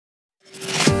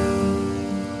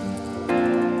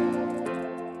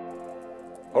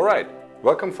right,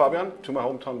 welcome Fabian to my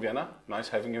hometown Vienna. Nice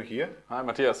having you here. Hi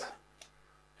Matthias.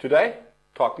 Today,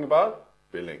 talking about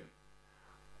billing.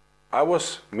 I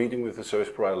was meeting with a service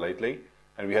provider lately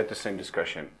and we had the same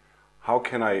discussion. How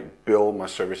can I bill my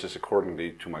services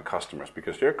accordingly to my customers?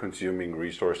 Because they're consuming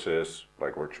resources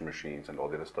like virtual machines and all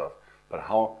the other stuff. But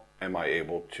how am I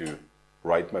able to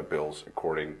write my bills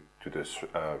according to the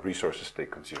resources they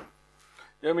consume?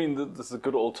 Yeah, I mean, this is a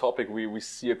good old topic we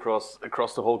see across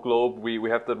the whole globe. We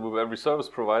have that with every service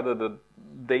provider, that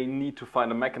they need to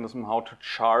find a mechanism how to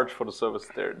charge for the service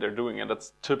they're doing. And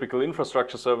that's typical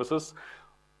infrastructure services,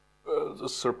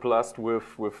 surplused with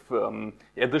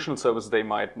additional services they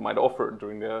might offer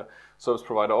during their service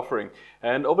provider offering.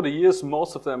 And over the years,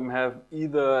 most of them have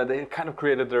they kind of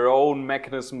created their own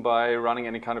mechanism by running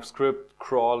any kind of script,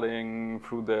 crawling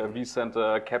through the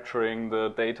vCenter, capturing the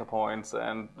data points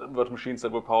and virtual machines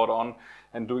that were powered on,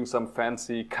 and doing some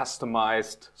fancy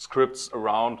customized scripts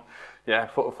around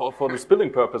for this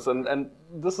billing purpose. And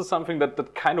this is something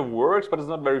that kind of works, but it's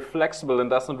not very flexible and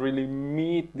doesn't really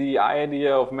meet the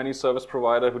idea of many service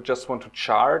providers who just want to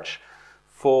charge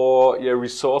for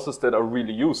resources that are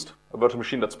really used, a virtual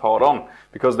machine that's powered on,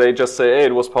 because they just say, hey,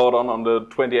 it was powered on the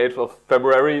 28th of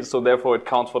February, so therefore it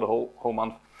counts for the whole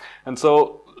month. And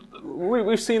so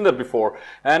we've seen that before.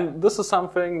 And this is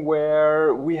something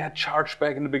where we had charged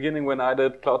back in the beginning when I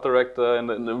did Cloud Director in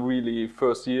the really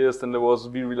first years. Then there was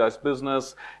vRealize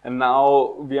Business. And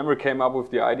now VMware came up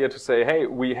with the idea to say, hey,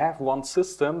 we have one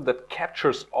system that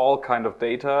captures all kind of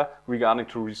data regarding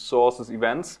to resources,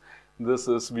 events. This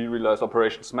is vRealize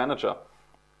Operations Manager.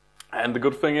 And the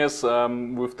good thing is,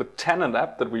 with the Tenant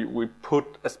App that we put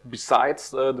besides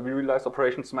the vRealize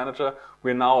Operations Manager,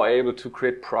 we're now able to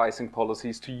create pricing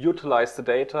policies, to utilize the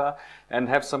data and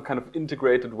have some kind of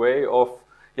integrated way of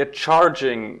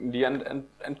charging the end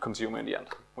consumer in the end,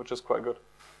 which is quite good.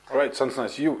 All right, sounds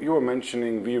nice. You were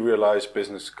mentioning vRealize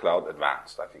Business Cloud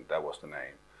Advanced, I think that was the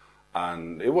name.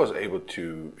 And it was able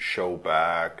to show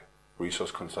back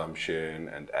resource consumption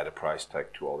and add a price tag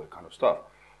to all that kind of stuff.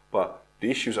 But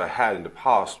the issues I had in the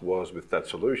past was with that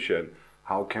solution,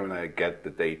 how can I get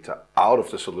the data out of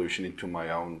the solution into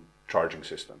my own charging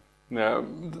system? Yeah,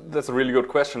 that's a really good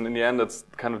question. In the end, it's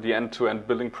kind of the end-to-end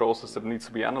billing process that needs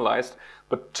to be analyzed.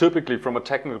 But typically, from a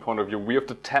technical point of view, we have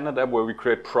the Tenant App where we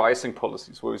create pricing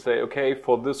policies, where we say, okay,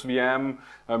 for this VM,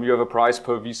 you have a price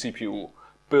per vCPU,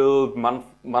 billed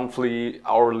monthly,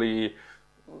 hourly,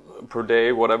 per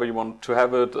day, whatever you want to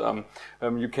have it.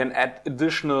 You can add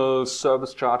additional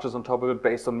service charges on top of it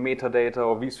based on metadata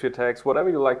or vSphere tags, whatever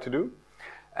you like to do.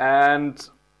 And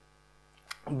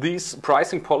this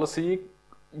pricing policy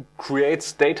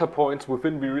creates data points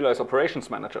within vRealize Operations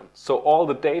Manager. So all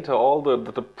the data, all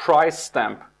the price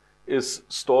stamp is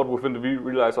stored within the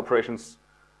vRealize Operations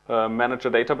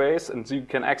Manager database, and so you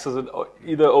can access it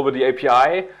either over the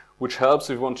API, which helps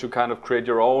if you want to kind of create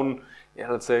your own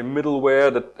let's say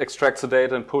middleware that extracts the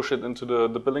data and push it into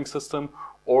the billing system,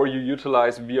 or you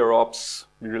utilize vRops,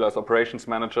 vRealize Operations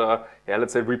Manager,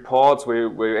 let's say reports where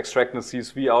you extract the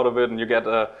CSV out of it, and you get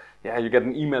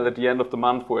an email at the end of the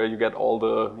month where you get all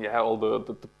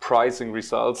the pricing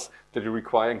results that you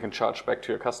require and can charge back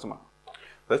to your customer.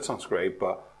 That sounds great,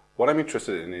 but what I'm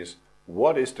interested in is,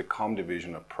 what is the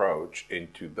comdivision approach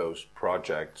into those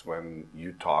projects when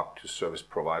you talk to service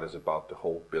providers about the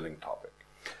whole billing topic?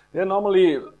 Yeah,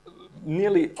 normally,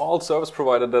 nearly all service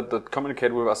providers that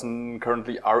communicate with us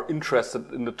currently are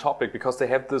interested in the topic because they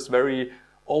have this very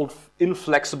old,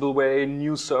 inflexible way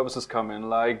new services come in,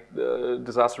 like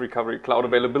disaster recovery, cloud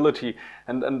availability,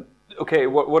 and okay,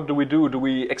 what do we do? Do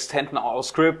we extend now our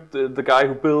script? The guy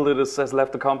who built it has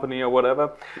left the company or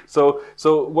whatever. So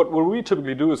what we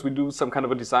typically do is we do some kind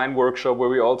of a design workshop where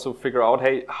we also figure out,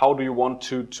 hey, how do you want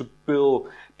to bill?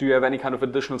 Do you have any kind of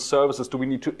additional services? Do we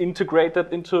need to integrate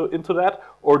that into that?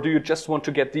 Or do you just want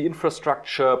to get the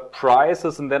infrastructure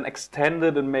prices and then extend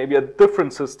it in maybe a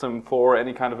different system for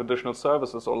any kind of additional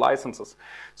services or licenses?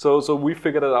 So we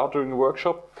figured it out during the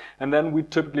workshop. And then we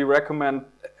typically recommend,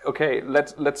 okay,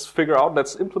 let's figure out,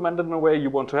 let's implement it in a way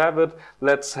you want to have it.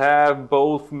 Let's have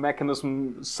both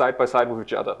mechanisms side by side with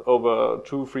each other over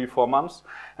 2, 3, 4 months.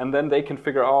 And then they can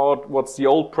figure out what's the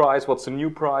old price, what's the new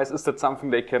price. Is that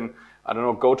something they can, I don't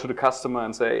know, go to the customer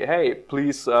and say, hey,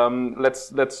 please,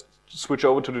 let's switch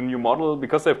over to the new model,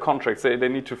 because they have contracts. They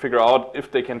need to figure out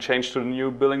if they can change to the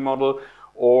new billing model,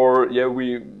 or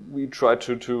we try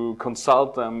to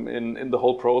consult them in the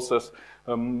whole process.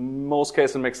 Most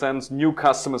cases it makes sense. New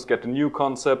customers get the new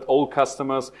concept. Old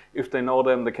customers, if they know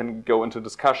them, they can go into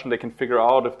discussion. They can figure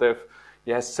out if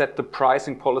they've set the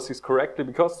pricing policies correctly,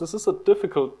 because this is a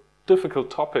difficult difficult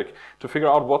topic to figure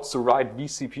out what's the right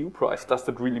vCPU price. Does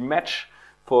that really match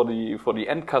for the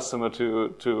end customer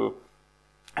to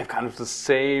have kind of the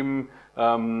same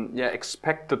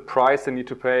expected price they need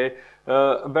to pay?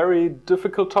 A very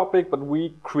difficult topic, but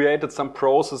we created some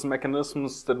process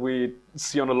mechanisms that we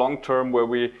see on the long term where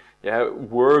we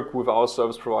work with our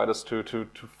service providers to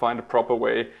find a proper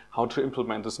way how to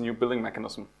implement this new billing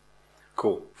mechanism.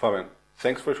 Cool. Fabian,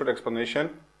 thanks for a short explanation.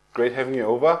 Great having you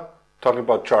over. Talking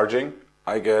about charging,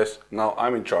 I guess now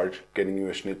I'm in charge getting you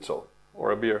a schnitzel.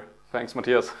 Or a beer. Thanks,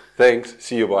 Matthias. Thanks.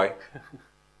 See you. Bye.